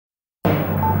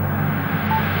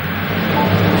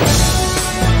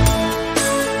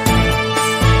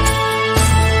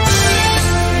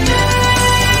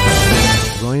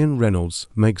Reynolds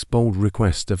makes bold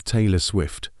request of Taylor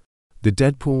Swift. The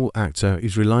Deadpool actor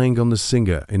is relying on the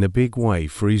singer in a big way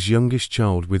for his youngest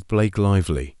child with Blake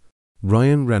Lively.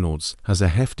 Ryan Reynolds has a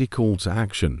hefty call to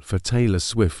action for Taylor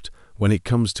Swift when it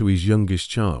comes to his youngest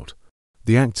child.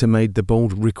 The actor made the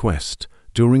bold request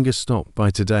during a stop by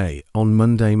Today on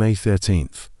Monday, May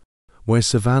 13th, where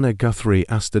Savannah Guthrie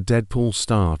asked the Deadpool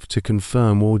star to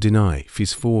confirm or deny if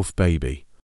his fourth baby,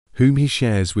 whom he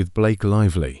shares with Blake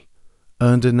Lively,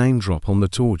 earned a name drop on the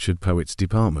Tortured Poets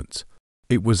department.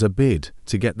 It was a bid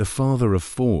to get the father of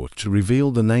four to reveal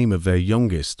the name of their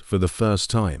youngest for the first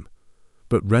time.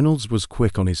 But Reynolds was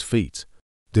quick on his feet,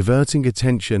 diverting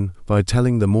attention by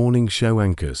telling the morning show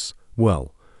anchors,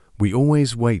 "Well, we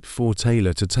always wait for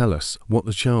Taylor to tell us what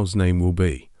the child's name will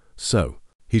be." So,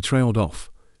 he trailed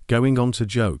off, going on to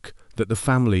joke that the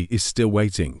family is still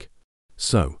waiting.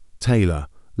 "So, Taylor,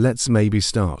 let's maybe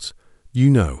start. You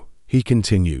know," he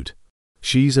continued,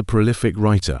 "she's a prolific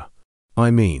writer. I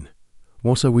mean,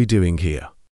 what are we doing here?"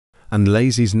 And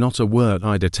lazy's not a word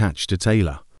I'd attach to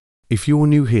Taylor. If you're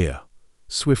new here,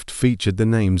 Swift featured the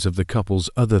names of the couple's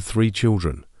other 3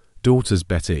 children, daughters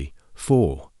Betty,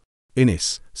 4,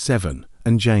 Innes, 7,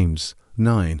 and James,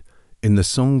 9, in the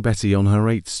song Betty on her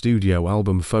 8th studio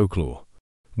album Folklore.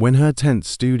 When her 10th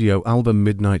studio album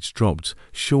Midnights dropped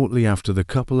shortly after the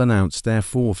couple announced their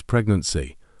 4th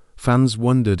pregnancy, fans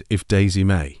wondered if Daisy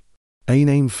May, a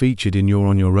name featured in You're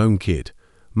on Your Own Kid,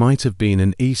 might have been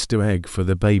an Easter egg for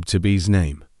the babe-to-be's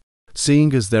name.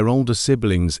 Seeing as their older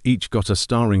siblings each got a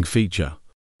starring feature,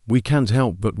 we can't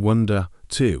help but wonder,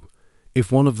 too,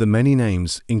 if one of the many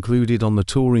names included on the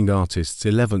touring artist's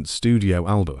 11th studio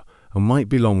album might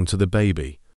belong to the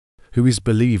baby, who is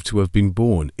believed to have been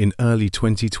born in early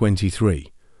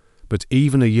 2023. But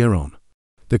even a year on,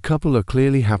 the couple are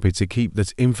clearly happy to keep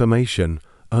that information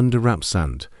under wraps,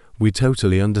 and we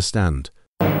totally understand.